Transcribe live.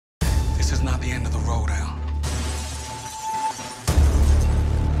is not the end of the road, Al.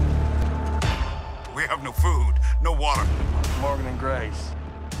 We have no food, no water. Morgan and Grace.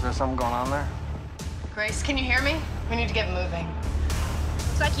 Is there something going on there? Grace, can you hear me? We need to get moving.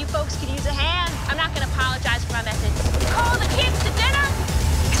 Looks like you folks could use a hand. I'm not gonna apologize for my methods. Call the kids to dinner?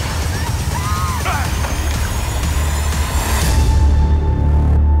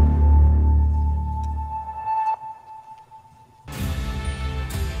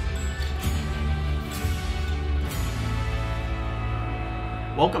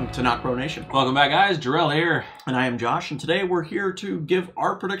 Welcome to NocBro Nation. Welcome back, guys. Jarrell here. And I am Josh, and today we're here to give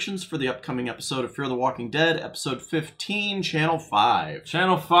our predictions for the upcoming episode of Fear the Walking Dead, episode 15, Channel 5.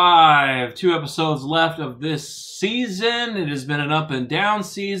 Channel 5. 2 episodes left of this season. It has been an up and down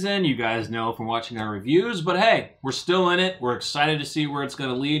season. You guys know from watching our reviews, but hey, we're still in it. We're excited to see where it's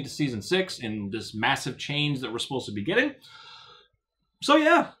going to lead to season 6 and this massive change that we're supposed to be getting. So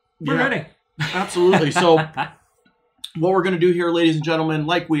yeah, we're ready. Absolutely. So what we're going to do here, ladies and gentlemen,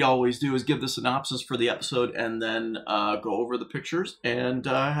 like we always do, is give the synopsis for the episode and then go over the pictures and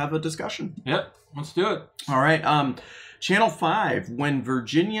have a discussion. Yep, let's do it. All right. Channel 5, when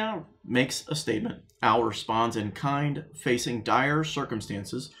Virginia makes a statement, Al responds in kind, facing dire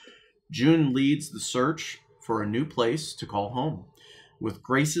circumstances. June leads the search for a new place to call home. With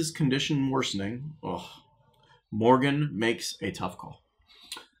Grace's condition worsening, Morgan makes a tough call.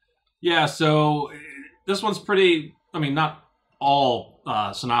 Yeah, so this one's pretty... I mean, not all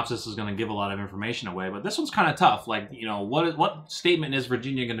synopsis is going to give a lot of information away, but this one's kind of tough. Like, you know, what statement is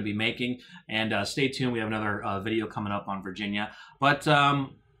Virginia going to be making? And stay tuned. We have another video coming up on Virginia. But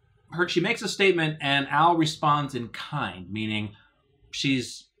she makes a statement, and Al responds in kind, meaning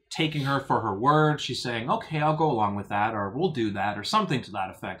she's taking her for her word. She's saying, okay, I'll go along with that, or we'll do that, or something to that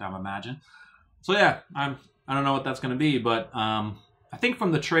effect, I imagine. So, yeah, I don't know what that's going to be, but I think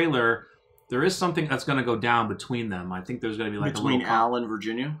from the trailer... there is something that's going to go down between them. I think there's going to be like between Al and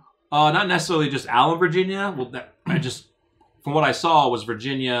Virginia. Not necessarily just Al and Virginia. Well, from what I saw was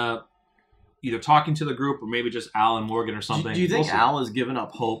Virginia either talking to the group or maybe just Al and Morgan or something. Do you think Al has given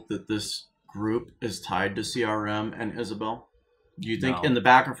up hope that this group is tied to CRM and Isabel? Do you think in the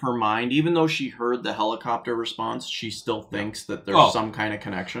back of her mind, even though she heard the helicopter response, she still thinks that there's some kind of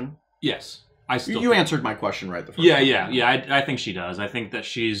connection? Yes, You answered my question right the first time. Yeah. I think she does. I think that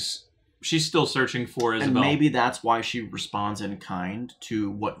she's still searching for Isabel. And maybe that's why she responds in kind to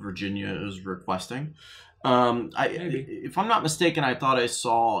what Virginia is requesting. If I'm not mistaken, I thought I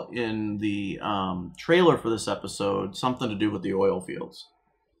saw in the trailer for this episode something to do with the oil fields.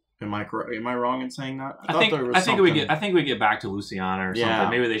 Am I wrong in saying that? I think we get back to Luciana or something.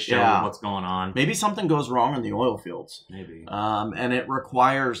 Maybe they show what's going on. Maybe something goes wrong in the oil fields. Maybe. And it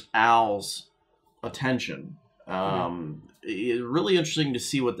requires Al's attention. It's really interesting to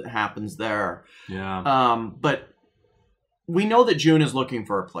see what happens there. Yeah. But we know that June is looking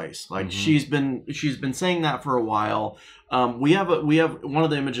for a place. Like she's been saying that for a while. We have one of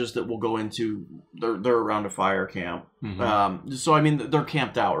the images that we'll go into. They're around a fire camp. So I mean they're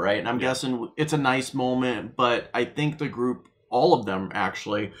camped out, right? And I'm guessing it's a nice moment. But I think the group, all of them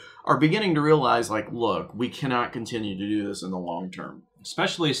actually, are beginning to realize, like, look, we cannot continue to do this in the long term.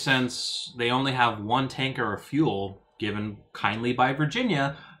 Especially since they only have one tanker of fuel given kindly by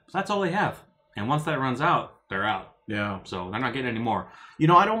Virginia. So that's all they have. And once that runs out, they're out. Yeah. So they're not getting any more. You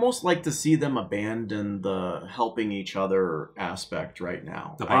know, I'd almost like to see them abandon the helping each other aspect right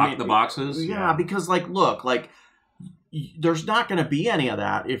now. The boxes? Yeah, because, like, look, like, there's not going to be any of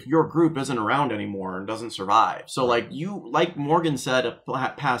that if your group isn't around anymore and doesn't survive. So, like Morgan said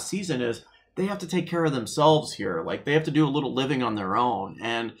past season is, they have to take care of themselves here. Like, they have to do a little living on their own.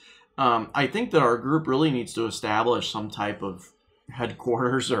 And I think that our group really needs to establish some type of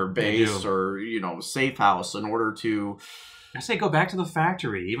headquarters or base or, safe house in order to... I say go back to the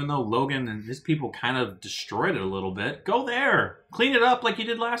factory. Even though Logan and his people kind of destroyed it a little bit, go there. Clean it up like you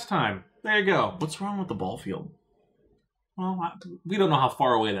did last time. There you go. What's wrong with the ball field? Well, we don't know how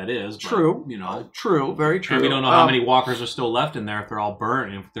far away that is. But, true. True. Very true. And we don't know how many walkers are still left in there if they're all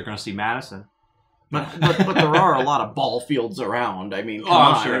burnt and if they're going to see Madison. But there are a lot of ball fields around. I mean, come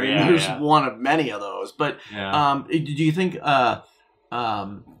on. Sure, there's one of many of those. But do you think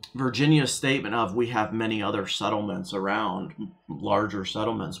Virginia's statement of we have many other settlements around, larger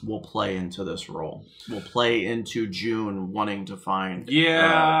settlements, will play into this role? Will play into June wanting to find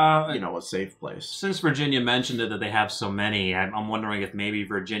a safe place? Since Virginia mentioned it that they have so many, I'm wondering if maybe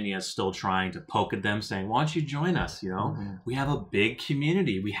Virginia is still trying to poke at them, saying, why don't you join us? We have a big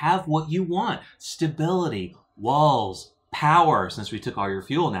community. We have what you want. Stability, walls, power, since we took all your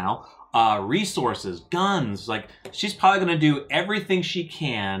fuel now. Resources, guns. Like, she's probably going to do everything she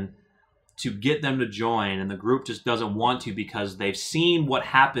can to get them to join, and the group just doesn't want to because they've seen what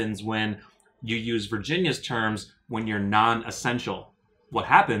happens when you use Virginia's terms when you're non-essential. What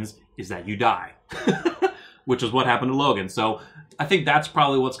happens is that you die, which is what happened to Logan. So I think that's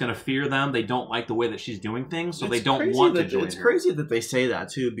probably what's going to fear them. They don't like the way that she's doing things, so they don't want to join her. It's crazy that they say that,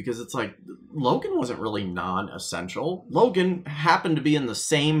 too, because it's like, Logan wasn't really non-essential. Logan happened to be in the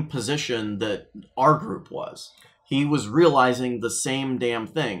same position that our group was. He was realizing the same damn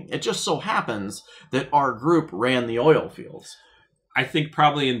thing. It just so happens that our group ran the oil fields. I think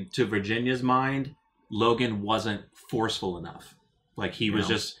probably to Virginia's mind, Logan wasn't forceful enough. Like, he was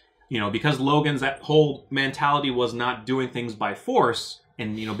just... because Logan's that whole mentality was not doing things by force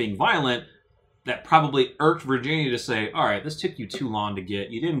and, being violent, that probably irked Virginia to say, all right, this took you too long to get.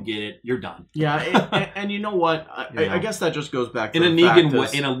 You didn't get it. You're done. Yeah, and you know what? I guess that just goes back to in a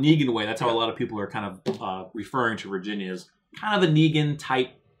Negan way. That's how a lot of people are kind of referring to Virginia as kind of a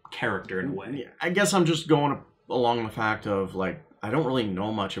Negan-type character in a way. Yeah, I guess I'm just going along the fact of, like, I don't really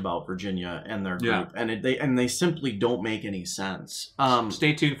know much about Virginia and their group, and they simply don't make any sense.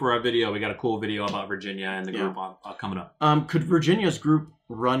 Stay tuned for our video. We got a cool video about Virginia and the group coming up. Could Virginia's group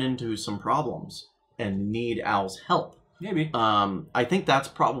run into some problems and need Al's help? Maybe. I think that's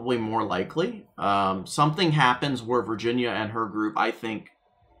probably more likely. Something happens where Virginia and her group, I think,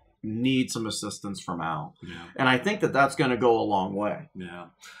 need some assistance from Al. Yeah. And I think that that's going to go a long way. Yeah.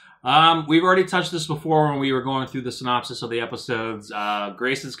 We've already touched this before when we were going through the synopsis of the episodes.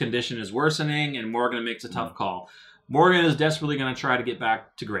 Grace's condition is worsening, and Morgan makes a tough call. Morgan is desperately going to try to get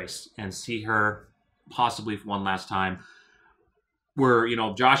back to Grace and see her possibly for one last time. Where,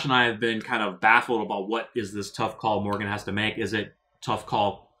 Josh and I have been kind of baffled about what is this tough call Morgan has to make. Is it tough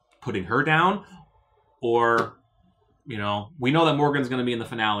call putting her down? Or, we know that Morgan's going to be in the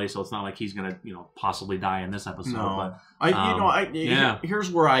finale, so it's not like he's going to, possibly die in this episode. No. But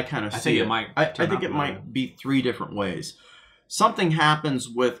here's where I kind of see it. I think it might be three different ways. Something happens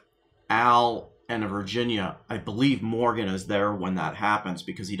with Al and Virginia. I believe Morgan is there when that happens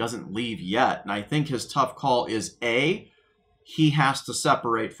because he doesn't leave yet. And I think his tough call is A, he has to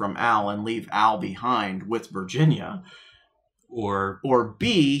separate from Al and leave Al behind with Virginia. Or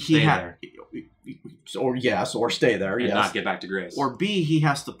B, or stay there, and not get back to Grace. Or B, he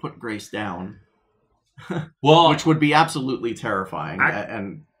has to put Grace down. Well, which would be absolutely terrifying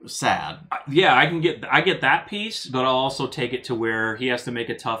and sad. I get that piece, but I'll also take it to where he has to make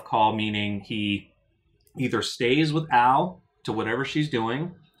a tough call, meaning he either stays with Al to whatever she's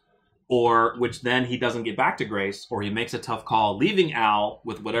doing, or which then he doesn't get back to Grace, or he makes a tough call leaving Al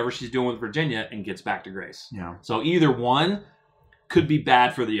with whatever she's doing with Virginia and gets back to Grace. Yeah. So either one could be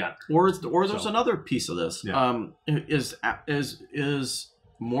bad for the other. Or there's another piece of this. Yeah. Is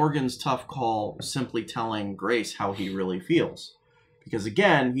Morgan's tough call simply telling Grace how he really feels? Because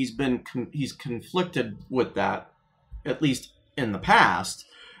again, he's conflicted with that, at least in the past.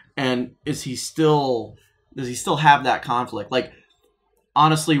 And does he still have that conflict? Like,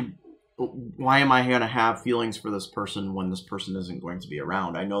 honestly, why am I going to have feelings for this person when this person isn't going to be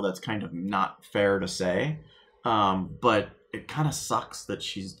around? I know that's kind of not fair to say, but it kind of sucks that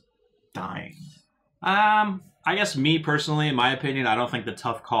she's dying. I guess me personally, in my opinion, I don't think the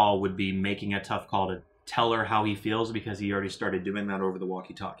tough call would be making a tough call to tell her how he feels, because he already started doing that over the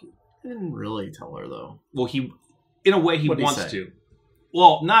walkie-talkie. He didn't really tell her, though. Well, in a way, he wants to.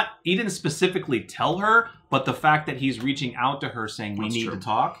 Well, he didn't specifically tell her, but the fact that he's reaching out to her saying we need to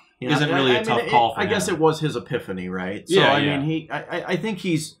talk isn't really a tough call for him. I guess it was his epiphany, right? So, I think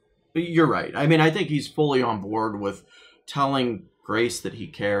he's... You're right. I mean, I think he's fully on board with telling Grace that he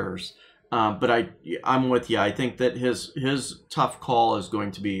cares. But I'm with you. I think that his tough call is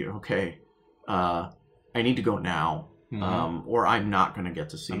going to be, okay, I need to go now, or I'm not going to get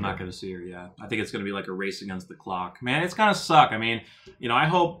to see her. I'm not going to see her, yeah. I think it's going to be like a race against the clock. Man, it's going to suck. I mean, I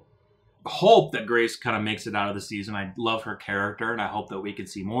hope that Grace kind of makes it out of the season. I love her character, and I hope that we can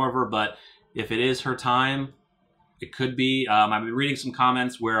see more of her. But if it is her time, it could be. I've been reading some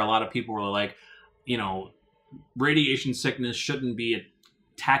comments where a lot of people were like, radiation sickness shouldn't be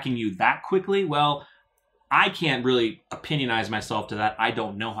attacking you that quickly. Well, I can't really opinionize myself to that. I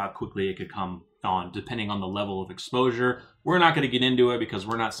don't know how quickly it could come on, depending on the level of exposure. We're not going to get into it because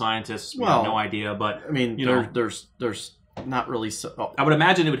we're not scientists. We have no idea. But I mean, there's not really. I would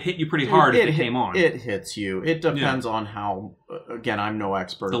imagine it would hit you pretty hard if it came on. It hits you. It depends on how. Again, I'm no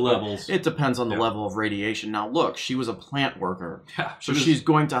expert. The levels. It depends on the level of radiation. Now, look, she was a plant worker, so she's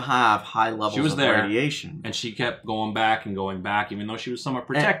going to have high levels of radiation. And she kept going back and going back, even though she was somewhat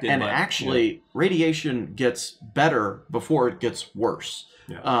protected. And actually, radiation gets better before it gets worse.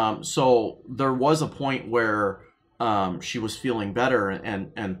 Yeah. So there was a point where she was feeling better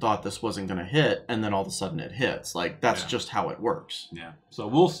and thought this wasn't going to hit, and then all of a sudden it hits. Like, that's just how it works. Yeah. So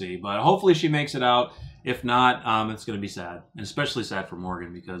we'll see, but hopefully she makes it out. If not, it's going to be sad, and especially sad for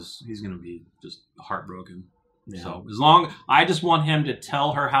Morgan because he's going to be just heartbroken. Yeah. So I just want him to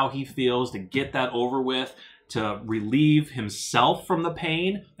tell her how he feels, to get that over with, to relieve himself from the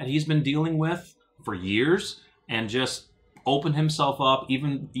pain that he's been dealing with for years, and just open himself up,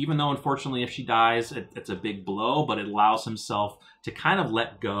 even though unfortunately if she dies it's a big blow, but it allows himself to kind of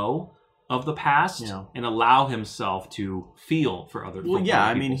let go of the past and allow himself to feel for other people.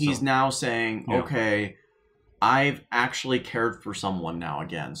 I mean, he's now saying, okay, I've actually cared for someone now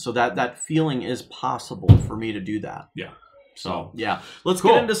again, so that feeling is possible for me to do that. So let's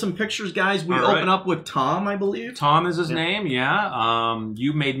get into some pictures, guys. We open up with Tom, I believe. Tom is his name,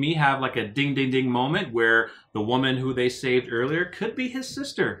 you made me have like a ding ding ding moment where the woman who they saved earlier could be his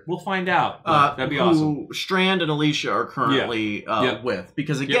sister. We'll find out. That'd be awesome. Strand and Alicia are currently with,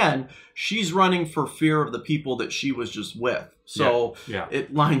 because again, she's running for fear of the people that she was just with. So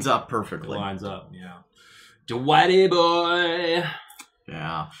it lines up perfectly. It lines up, Dwighty boy.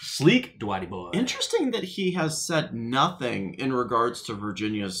 Yeah. Sleek Dwighty boy. Interesting that he has said nothing in regards to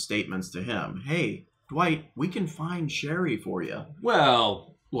Virginia's statements to him. Hey, Dwight, we can find Sherry for you.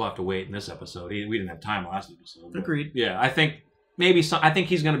 Well, we'll have to wait in this episode. We didn't have time last episode. Agreed. Yeah, I think I think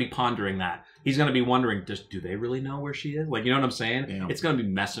he's going to be pondering that. He's going to be wondering, do they really know where she is? Like, you know what I'm saying? Yeah. It's going to be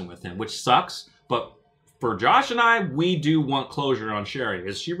messing with him, which sucks. But for Josh and I, we do want closure on Sherry.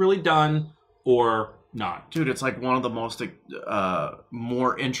 Is she really done or not? Dude, it's like one of the most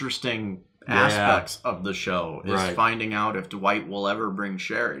more interesting aspects of the show is finding out if Dwight will ever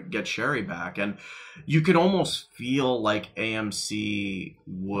get Sherry back. And you could almost feel like AMC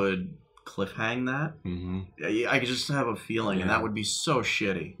would cliffhang that. I just have a feeling, and that would be so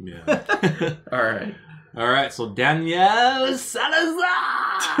shitty. All right, so Daniel Salazar.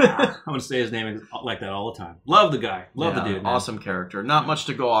 I'm going to say his name like that all the time. Love the guy. Love the dude. Man. Awesome character. Not much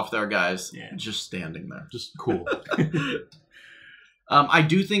to go off there, guys. Yeah. Just standing there. Just cool. I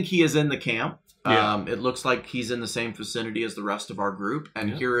do think he is in the camp. It looks like he's in the same vicinity as the rest of our group.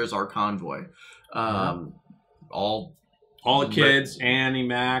 And here is our convoy. All the kids, Annie,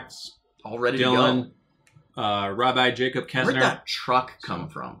 Max, all ready Dylan, to go. Rabbi Jacob Kessner. Where'd that truck come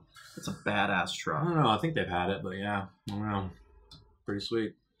from? It's a badass truck. I don't know. I think they've had it, but yeah. I don't know. Pretty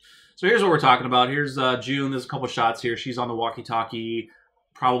sweet. So here's what we're talking about. Here's June. There's a couple shots here. She's on the walkie-talkie,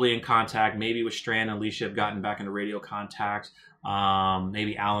 probably in contact. Maybe with Strand and Alicia have gotten back into radio contact.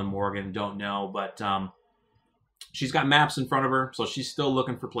 Maybe Alan Morgan, don't know. But she's got maps in front of her, so she's still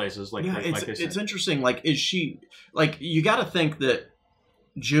looking for places. Like I said. It's interesting. Like, is she... Like, you got to think that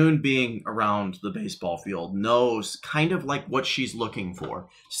June, being around the baseball field, knows kind of like what she's looking for.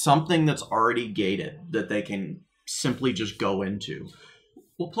 Something that's already gated that they can simply just go into.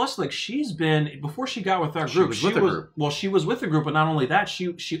 Well, plus, like, she's been, before she got with our group, she was with the group, but not only that,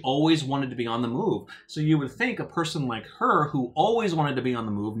 she always wanted to be on the move. So you would think a person like her, who always wanted to be on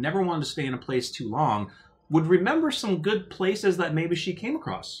the move, never wanted to stay in a place too long, would remember some good places that maybe she came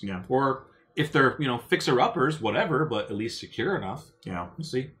across. Yeah. Or if they're, fixer-uppers, whatever, but at least secure enough. Yeah. We'll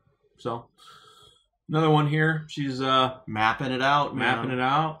see. So, another one here. She's mapping it out. Mapping it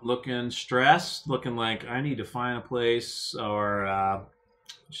out. Looking stressed. Looking like, I need to find a place. Or,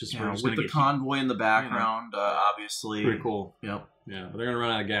 just with the convoy in the background, obviously. Pretty cool. Yep. Yeah. But they're going to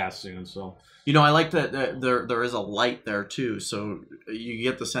run out of gas soon, so. I like that there is a light there, too. So, you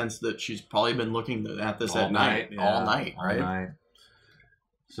get the sense that she's probably been looking at this all night. Yeah. All night, right? All night.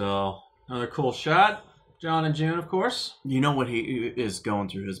 So... Another cool shot. John and June, of course. You know what he is going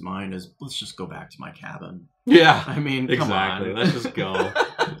through his mind is, let's just go back to my cabin. Yeah. I mean, exactly. Come on. Let's just go.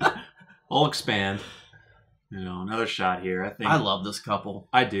 I'll expand. Another shot here. I think I love this couple.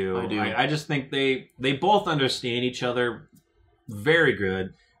 I do. I just think they both understand each other very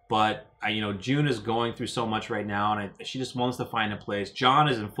good. But, June is going through so much right now, and she just wants to find a place. John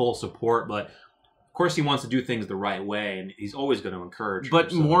is in full support, but... Of course, he wants to do things the right way, and he's always going to encourage her.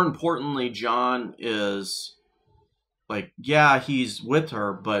 But more importantly, John is like, yeah, he's with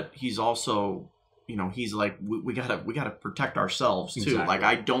her, but he's also, he's like, we gotta protect ourselves too. Exactly. Like,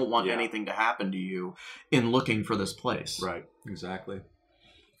 I don't want anything to happen to you in looking for this place. Right. Exactly.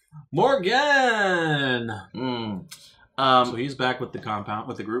 Morgan. So he's back with the compound,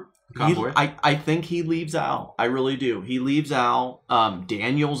 with the group. Convoy. I think he leaves Al. I really do. He leaves Al.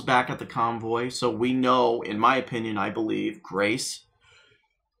 Daniel's back at the convoy. So we know, in my opinion, I believe, Grace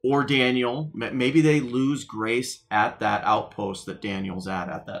or Daniel. Maybe they lose Grace at that outpost that Daniel's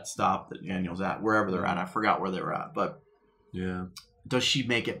at that stop that Daniel's at, wherever they're at. I forgot where they were at. But yeah, does she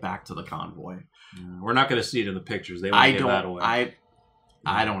make it back to the convoy? We're not going to see it in the pictures. They won't give that away.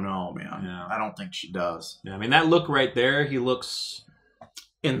 I don't know, man. Yeah. I don't think she does. Yeah, I mean, that look right there, he looks...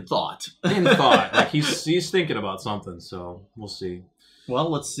 In thought. In thought. Like, he's thinking about something, so we'll see. Well,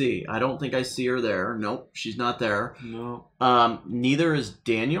 let's see. I don't think I see her there. Nope, she's not there. No. Neither is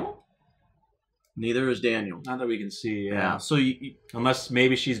Daniel. Neither is Daniel. Not that we can see, Yeah. So you unless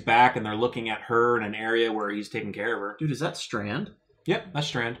maybe she's back and they're looking at her in an area where he's taking care of her. dude, is that Strand? Yep, that's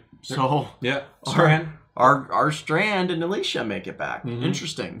Strand. So yeah, Strand. Our Strand and Alicia make it back.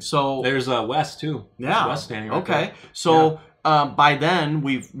 Interesting. So there's West too. Yeah. There's West standing right okay. there. So by then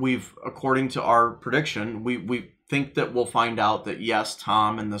we've according to our prediction we think that we'll find out that yes,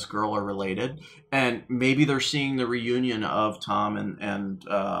 Tom and this girl are related, and maybe they're seeing the reunion of Tom and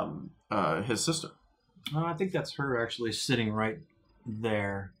his sister. Oh, I think that's her actually sitting right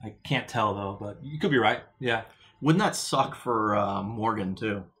there. I can't tell though, but you could be right. Yeah. Wouldn't that suck for Morgan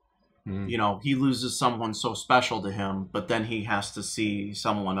too? You know, he loses someone so special to him, but then he has to see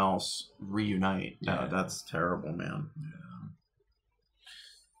someone else reunite. Yeah. That's terrible, man. Yeah.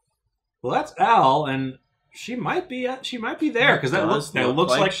 Well, that's Al, and she might be there because that looks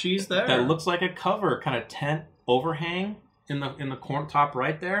like she's there. That looks like a cover kind of tent overhang in the corner top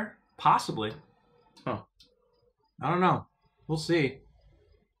right there, possibly. Huh. I don't know. We'll see.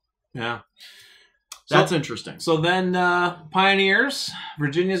 Yeah. That's interesting. So then, Pioneers,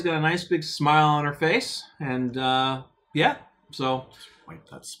 Virginia's got a nice big smile on her face, and yeah, so wipe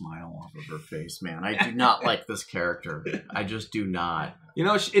that smile off of her face, man. I do not like this character. I just do not. You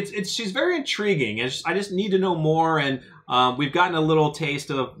know, she's very intriguing. I just need to know more, and we've gotten a little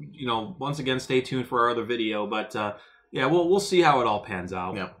taste of, you know, once again, stay tuned for our other video, but yeah, we'll see how it all pans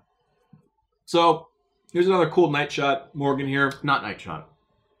out. Yep. So here's another cool night shot. Morgan here. Not night shot.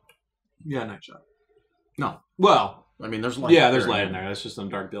 Yeah, night shot. No. Well, I mean, there's light. Yeah, there's light in there. That's just some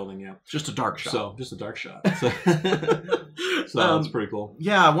dark building. Yeah, just a dark shot. So just a dark shot. So, that's pretty cool.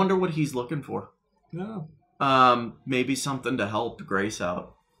 Yeah, I wonder what he's looking for. Yeah. Maybe something to help Grace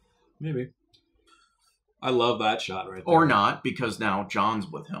out. Maybe. I love that shot right there. Or not, because now John's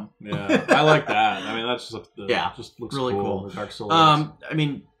with him. Yeah, I like that. I mean, that's just looks really cool. The dark silhouettes. I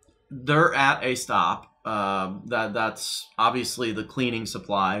mean, they're at a stop. That's obviously the cleaning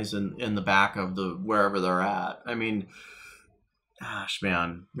supplies in the back of the wherever they're at. I mean, gosh,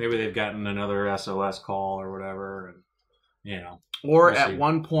 man. Maybe they've gotten another SOS call or whatever, and you know. Or at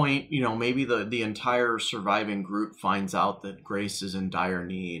one point, you know, maybe the entire surviving group finds out that Grace is in dire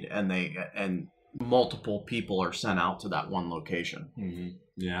need, and multiple people are sent out to that one location. Mm-hmm.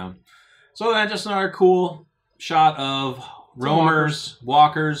 Yeah. So then, just another cool shot of roamers,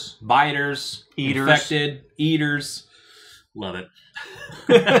 walkers, biters, eaters, infected, eaters. Love it.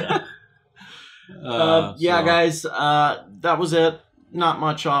 Yeah, guys, that was it. Not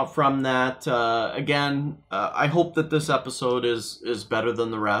much from that. Again, I hope that this episode is better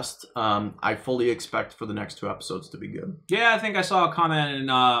than the rest. I fully expect for the next 2 episodes to be good. Yeah, I think I saw a comment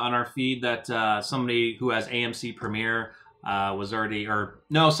on our feed that somebody who has AMC Premiere was already, or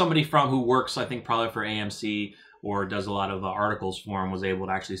no, somebody who works, I think, probably for AMC or does a lot of articles for him, was able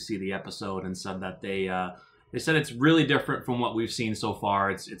to actually see the episode and said that they said it's really different from what we've seen so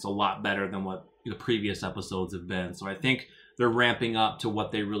far. It's a lot better than what the previous episodes have been. So I think they're ramping up to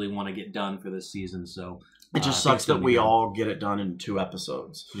what they really want to get done for this season. So it just sucks that we all get it done in 2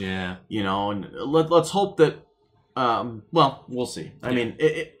 episodes. Yeah, you know, and let's hope that. Well, we'll see. I mean,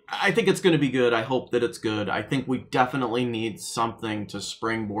 I think it's going to be good. I hope that it's good. I think we definitely need something to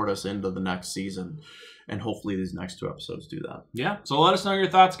springboard us into the next season. And hopefully these next 2 episodes do that. Yeah. So let us know your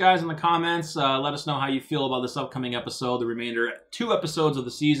thoughts, guys, in the comments. Let us know how you feel about this upcoming episode, the remainder 2 episodes of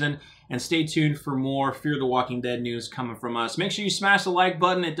the season. And stay tuned for more Fear the Walking Dead news coming from us. Make sure you smash the like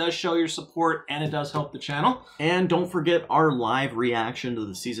button. It does show your support, and it does help the channel. And don't forget our live reaction to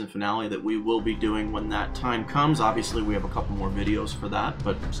the season finale that we will be doing when that time comes. Obviously, we have a couple more videos for that,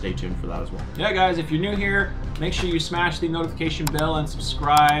 but stay tuned for that as well. Yeah, guys, if you're new here, make sure you smash the notification bell and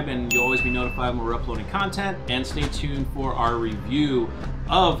subscribe, and you'll always be notified when we're uploading content. And stay tuned for our review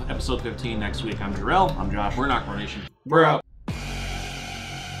of episode 15 next week. I'm Jarrell. I'm Josh. We're NocBro Nation. We're out.